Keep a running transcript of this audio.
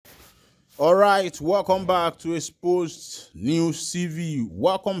All right, welcome back to Exposed News TV.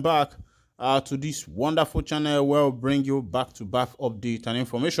 Welcome back to this wonderful channel where we'll bring you back-to-back update and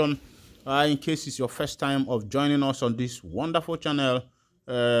information. In case it's your first time of joining us on this wonderful channel,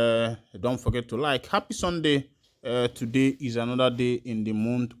 don't forget to like. Happy Sunday. Today is another day in the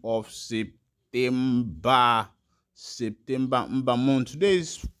month of September. Month. Today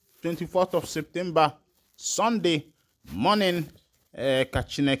is 24th of September, Sunday morning.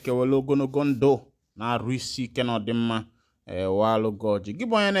 Kachineke welogonogondo na risi kenodimma walo goji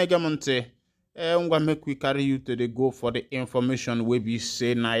gibonya na egemonte ngwa make we carry you to the go for the information we be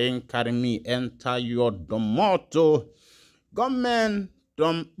say na yen carry me enter your domoto. Government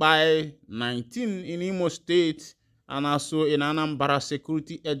don't buy 19 in Imo State and also in Anambra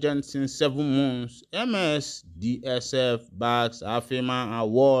security agents in 7 months. MS DSF bags Afema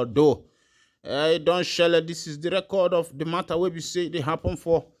award. Don't share it. This is the record of the matter where we say they happen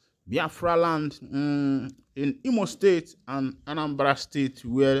for Biafra land in Imo State and Anambra State,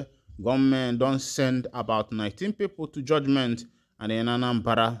 where government don't send about 19 people to judgment, and in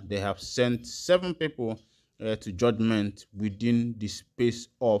Anambra they have sent 7 people to judgment within the space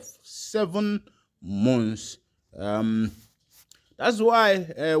of 7 months. That's why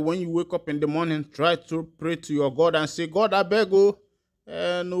when you wake up in the morning, try to pray to your God and say, God, I beg you.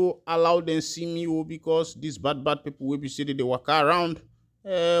 No allow them see me, because these bad people will be sitting they walk around.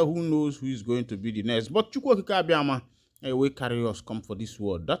 Who knows who is going to be the next? But Chukwu Kikabiama we carry us come for this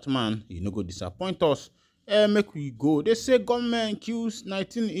world. That man, he no go disappoint us. Make we go. They say government kills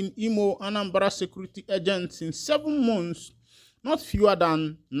 19 in Imo Anambra security agents in 7 months. Not fewer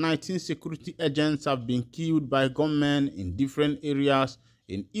than 19 security agents have been killed by government in different areas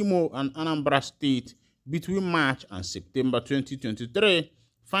in Imo and Anambra State between March and September 2023,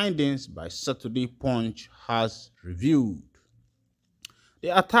 findings by Saturday Punch has revealed.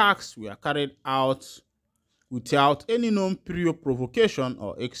 The attacks were carried out without any known prior provocation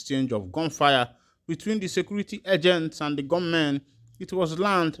or exchange of gunfire between the security agents and the gunmen. It was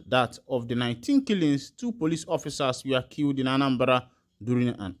learned that of the 19 killings, 2 police officers were killed in Anambra during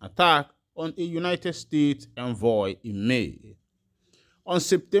an attack on a United States envoy in May. On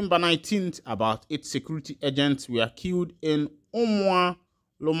September 19th, about 8 security agents were killed in Omwa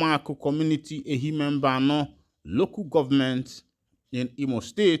Lomaku community, Ehimembano local government in Imo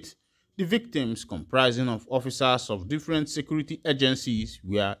State. The victims, comprising of officers of different security agencies,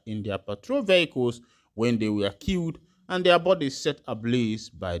 were in their patrol vehicles when they were killed and their bodies set ablaze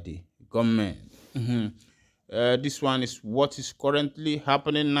by the government. This one is what is currently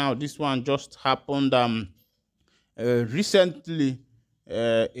happening now. This one just happened recently.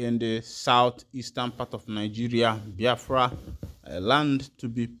 In the southeastern part of Nigeria, Biafra land to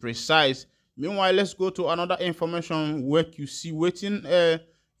be precise. Meanwhile, let's go to another information where you see waiting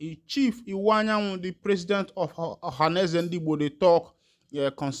Chief Iwanya, the president of Aérŕëšted, they talk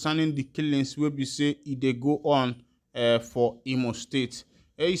concerning the killings where we say they go on for Imo State.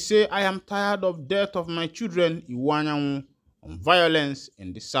 He say, I am tired of death of my children, Iwanya, on violence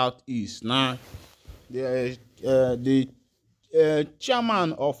in the southeast. Now, the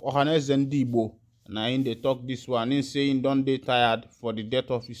chairman of Aérŕëšted, now in they talk this one, in saying don't they tired for the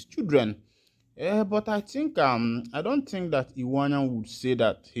death of his children. But I think I don't think that Iwanya would say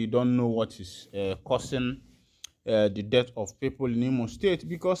that he don't know what is causing the death of people in Imo State,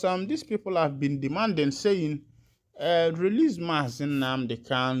 because these people have been demanding, saying release Mazen Nnamdi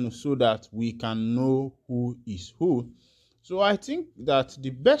Kanu so that we can know who is who. So I think that the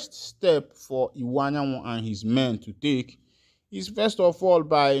best step for Iwanya and his men to take is first of all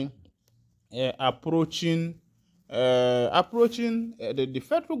by approaching the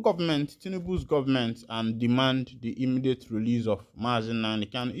federal government, Tinubu's government, and demand the immediate release of Mazen Nnamdi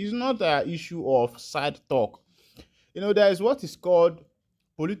Kanu. It's not an issue of side talk. You know, there is what is called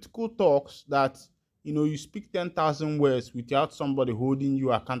political talks, that you speak 10,000 words without somebody holding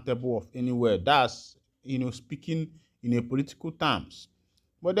you accountable of any word. That's speaking in a political terms.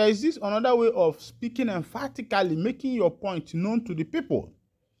 But there is this another way of speaking emphatically, making your point known to the people.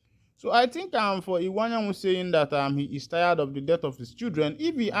 So I think for Iwanya was saying that he is tired of the death of his children.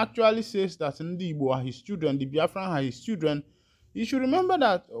 If he actually says that Ndi Igbo are his children, the Biafran are his children, you should remember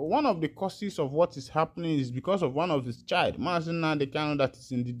that one of the causes of what is happening is because of one of his child, Mazen Nnamdi Kanu, that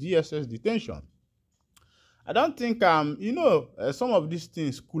is in the DSS detention. I don't think some of these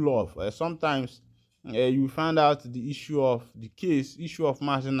things cool off. Sometimes you find out the issue of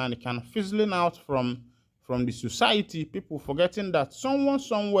Mazen Nnamdi Kanu fizzling out from the society, people forgetting that someone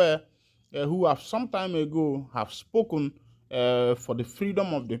somewhere who have some time ago have spoken for the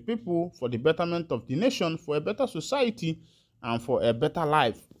freedom of the people, for the betterment of the nation, for a better society, and for a better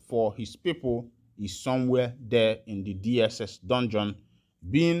life for his people is somewhere there in the DSS dungeon,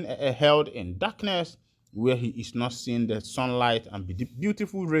 being held in darkness, where he is not seeing the sunlight and the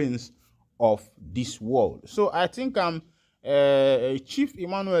beautiful rains of this world. So I think Chief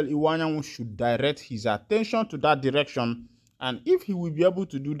Emmanuel Iwuanyanwu should direct his attention to that direction, and if he will be able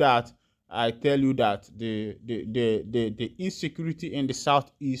to do that, I tell you that the insecurity in the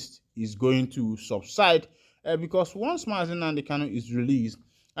southeast is going to subside, because once Mazi Nnamdi Kanu is released,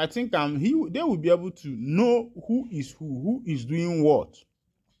 I think they will be able to know who is doing what,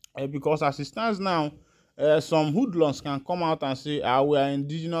 because as it stands now, some hoodlums can come out and say, we are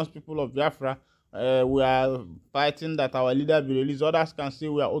indigenous people of Biafra, we are fighting that our leader be released. Others can say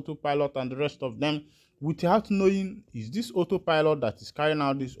we are autopilot and the rest of them, without knowing, is this autopilot that is carrying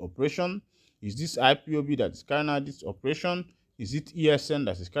out this operation? Is this IPOB that is carrying out this operation? Is it ESN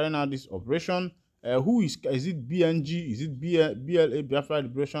that is carrying out this operation? Who is it BNG? Is it BLA, Biafra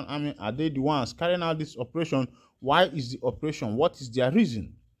Liberation Army? Are they the ones carrying out this operation? Why is the operation? What is their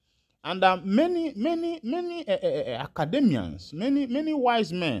reason? And many academians, many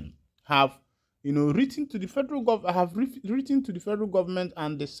wise men have written to the federal written to the federal government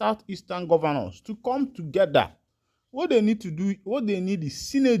and the southeastern governors to come together. What they need to do, what they need is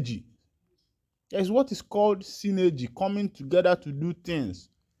synergy. There is what is called synergy, coming together to do things.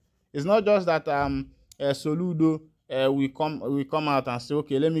 It's not just that Soludo we come out and say,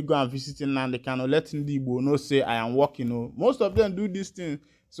 okay, let me go and visit Nnamdi Kanu, let Ndi Igbo know say I am working. Most of them do these things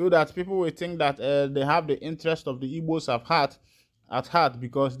so that people will think that they have the interest of the Igbos at heart,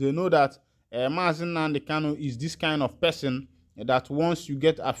 because they know that Mazi Nnamdi Kanu is this kind of person that once you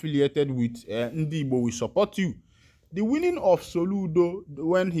get affiliated with Ndi Igbo will support you. The winning of Soludo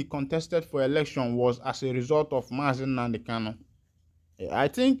when he contested for election was as a result of Mazi Nnamdi Kanu. I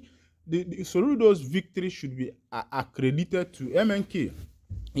think the Soludo's victory should be accredited to MNK.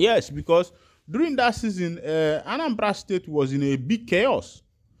 Yes, because during that season, Anambra State was in a big chaos.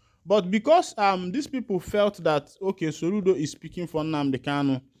 But because these people felt that, okay, Soludo is speaking for Nnamdi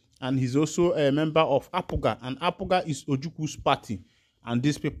Kanu, and he's also a member of APOGA, and APOGA is Ojukwu's party, and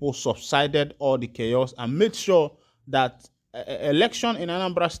these people subsided all the chaos and made sure that election in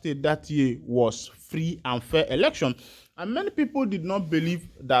Anambra State that year was free and fair election. And many people did not believe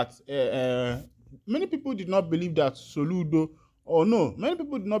that many people did not believe that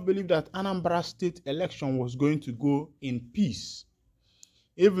Anambra State election was going to go in peace.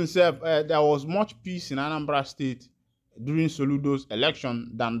 Even there was much peace in Anambra State during Soludo's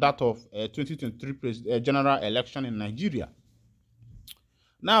election than that of 2023 general election in Nigeria.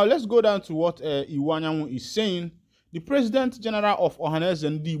 Now let's go down to what Iwuanyanwu is saying. The President General of Ohanaeze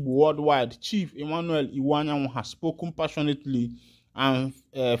Ndigbo Worldwide, Chief Emmanuel Iwuanyanwu, has spoken passionately and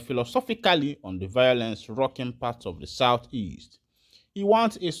philosophically on the violence rocking parts of the southeast. He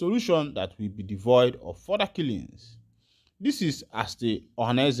wants a solution that will be devoid of further killings. This is as the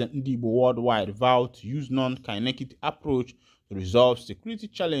Ohanaeze Ndigbo Worldwide vowed to use non-kinetic approach to resolve security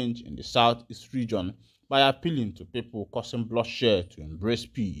challenge in the southeast region by appealing to people causing bloodshed to embrace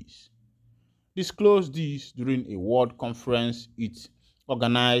peace. Disclosed this during a world conference it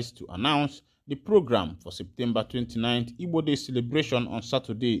organized to announce the program for September 29th Igbo Day celebration on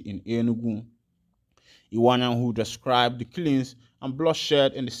Saturday in Enugu. Iwuanyanwu described the killings and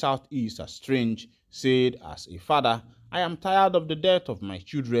bloodshed in the southeast as strange, said, "As a father, I am tired of the death of my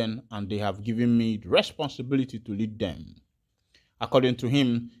children, and they have given me the responsibility to lead them." According to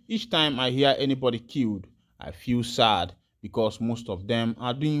him, each time I hear anybody killed, I feel sad, because most of them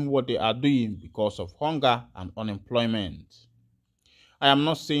are doing what they are doing because of hunger and unemployment. I am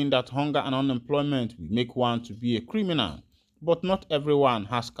not saying that hunger and unemployment will make one to be a criminal, but not everyone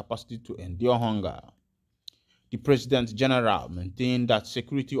has capacity to endure hunger. The President General maintained that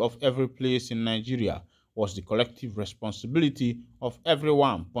security of every place in Nigeria was the collective responsibility of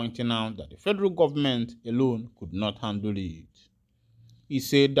everyone, pointing out that the federal government alone could not handle it. He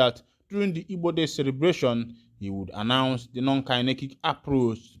said that during the Igbo Day celebration, he would announce the non-kinetic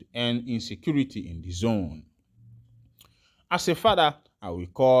approach to end insecurity in the zone. As a father, I will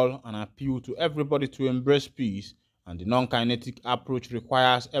call and appeal to everybody to embrace peace, and the non-kinetic approach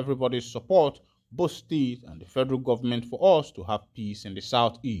requires everybody's support, both state and the federal government, for us to have peace in the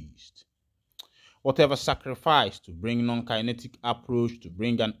southeast. Whatever sacrifice to bring non-kinetic approach to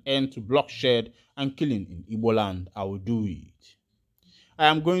bring an end to bloodshed and killing in Igbo land, I will do it. I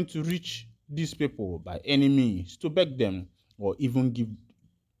am going to reach these people by any means to beg them, or even give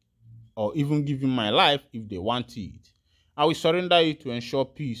my life if they want it. I will surrender it to ensure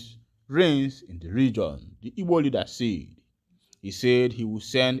peace reigns in the region, the Igbo leader said. He said he will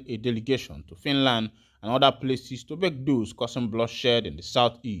send a delegation to Finland and other places to beg those causing bloodshed in the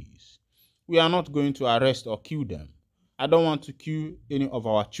southeast. We are not going to arrest or kill them. I don't want to kill any of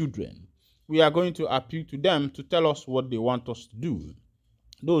our children. We are going to appeal to them to tell us what they want us to do.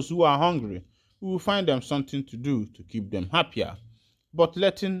 Those who are hungry, we will find them something to do to keep them happier. But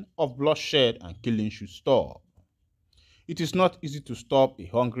letting of bloodshed and killing should stop. It is not easy to stop a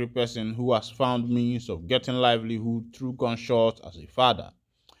hungry person who has found means of getting livelihood through gunshots as a father.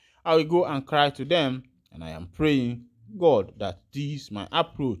 I will go and cry to them, and I am praying, God, that this my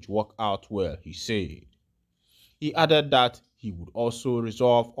approach work out well, he said. He added that he would also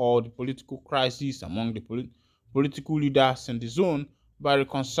resolve all the political crises among the political leaders in the zone by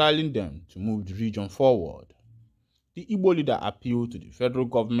reconciling them to move the region forward. The Igbo leader appealed to the federal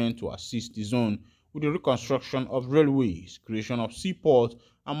government to assist the zone with the reconstruction of railways, creation of seaports,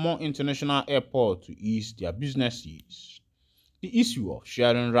 and more international airports to ease their businesses. The issue of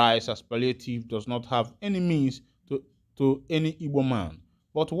sharing rice as palliative does not have any means to any Igbo man,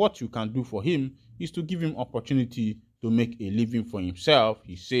 but what you can do for him is to give him opportunity to make a living for himself,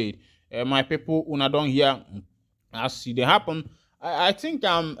 he said. My people, una don hear as they happen. I think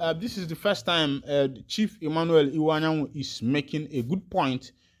this is the first time Chief Emmanuel Iwanyanwu is making a good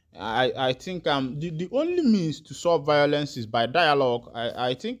point. I think the only means to solve violence is by dialogue.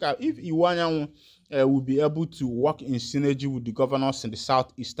 I think if Iwanyanwu will be able to work in synergy with the governors in the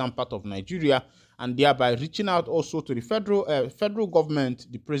southeastern part of Nigeria, and thereby reaching out also to the federal government,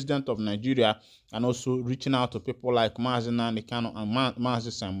 the president of Nigeria, and also reaching out to people like Mazi Nnamdi Kanu and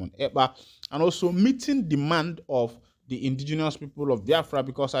Mazi Simon Ekpa, and also meeting demand of the indigenous people of Biafra,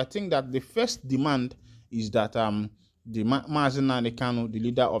 because I think that the first demand is that the Mazi Nnamdi Kanu, the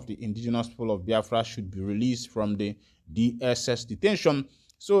leader of the indigenous people of Biafra, should be released from the DSS detention.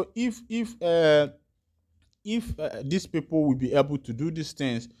 So if these people will be able to do these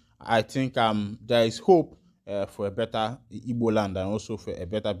things, I think there is hope for a better Igbo land, and also for a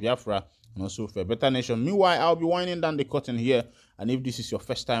better Biafra, and also for a better nation. Meanwhile, I'll be winding down the curtain here, and if this is your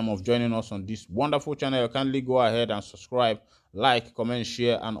first time of joining us on this wonderful channel, kindly go ahead and subscribe, like, comment,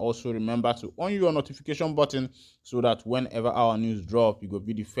 share, and also remember to on your notification button so that whenever our news drop, you will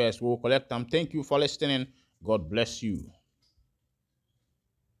be the first. We will collect them. Thank you for listening. God bless you.